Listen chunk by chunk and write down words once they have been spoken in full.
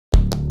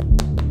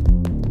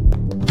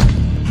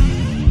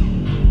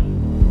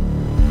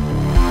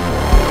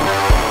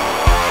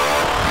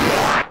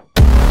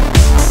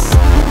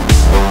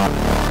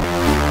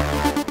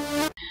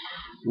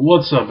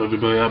What's up,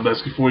 everybody? I'm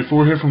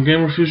Basket44 here from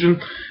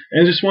Gamerfuzion,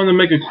 and just wanted to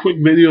make a quick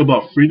video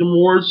about Freedom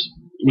Wars,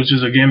 which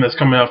is a game that's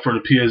coming out for the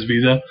PS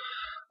Vita.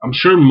 I'm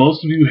sure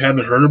most of you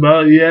haven't heard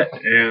about it yet,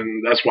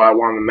 and that's why I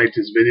wanted to make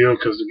this video,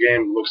 because the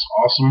game looks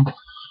awesome.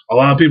 A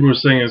lot of people are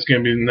saying it's going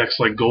to be the next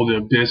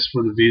Golden Abyss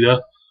for the Vita.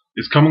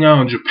 It's coming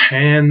out in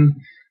Japan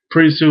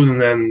pretty soon,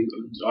 and then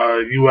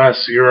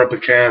US, Europe,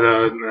 and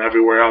Canada, and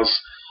everywhere else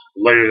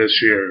later this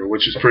year,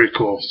 which is pretty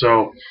cool.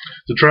 So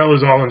the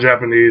trailer's all in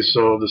Japanese,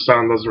 so the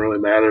sound doesn't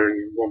really matter, and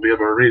you won't be able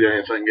to read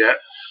anything yet.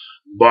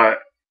 But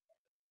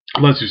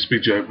unless you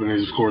speak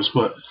Japanese, of course.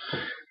 But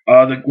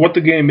what the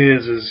game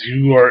is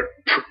you are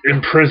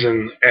in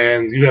prison,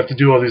 and you have to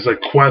do all these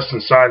quests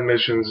and side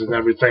missions and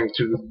everything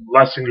to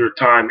lessen your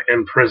time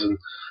in prison.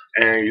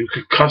 And you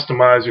could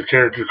customize your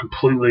character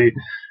completely.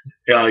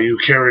 You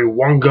carry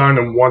one gun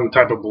and one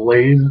type of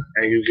blade,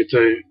 and you get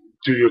to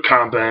do your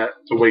combat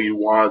the way you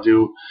want to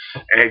do,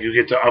 and you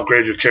get to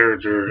upgrade your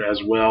character as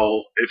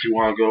well. If you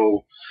want to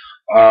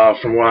go,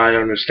 from what I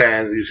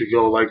understand, you could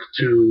go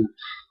to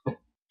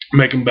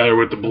make him better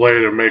with the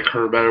blade, or make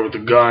her better with the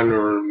gun,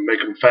 or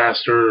make him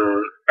faster,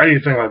 or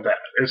anything like that.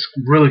 It's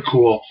really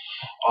cool.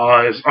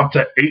 It's up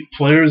to 8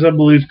 players, I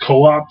believe,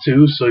 co-op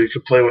too, so you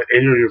can play with 8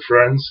 of your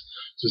friends.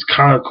 So it's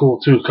kind of cool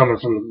too, coming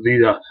from the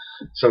Vita,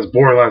 since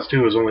Borderlands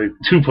 2 is only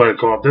 2-player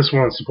co-op. This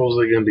one's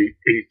supposedly going to be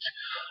 8.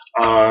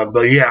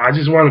 But yeah, I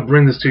just want to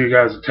bring this to you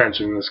guys'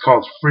 attention. It's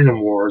called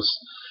Freedom Wars,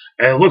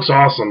 and it looks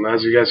awesome,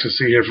 as you guys can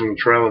see here from the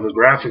trailer. The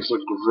graphics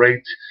look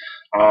great.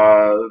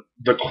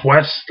 The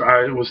quest,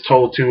 I was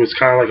told too, is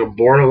kind of like a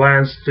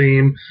Borderlands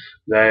theme.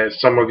 That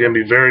some are going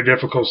to be very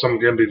difficult, some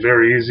are going to be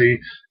very easy.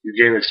 You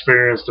gain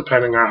experience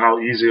depending on how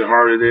easy or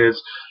hard it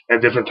is,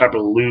 and different type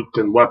of loot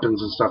and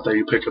weapons and stuff that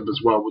you pick up as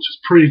well, which is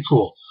pretty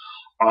cool.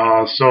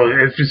 So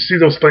if you see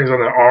those things on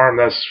their arm,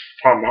 that's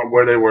from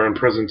where they were in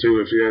prison too,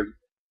 if you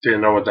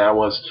didn't know what that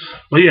was.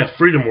 But yeah,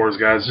 Freedom Wars,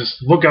 guys.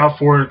 Just look out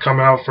for it,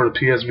 coming out for the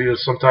PS Vita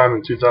sometime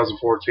in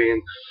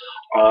 2014.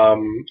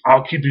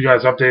 I'll keep you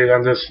guys updated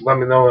on this. Let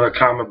me know in a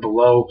comment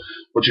below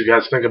what you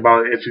guys think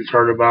about it, if you've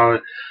heard about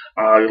it.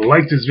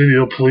 Like this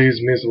video, please.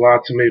 It means a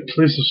lot to me.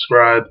 Please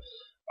subscribe.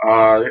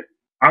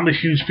 I'm a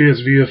huge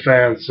PS Vita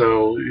fan,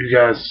 so you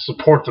guys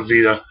support the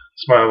Vita.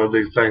 It's my other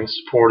big thing.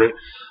 Support it.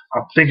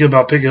 I'm thinking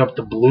about picking up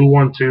the blue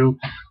one too.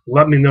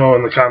 Let me know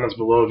in the comments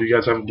below if you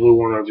guys have a blue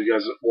one or if you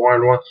guys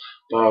want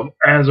one.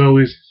 As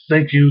always,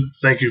 thank you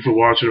for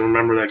watching.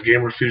 Remember that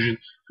Gamerfuzion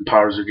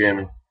empowers your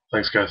gaming.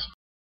 Thanks, guys.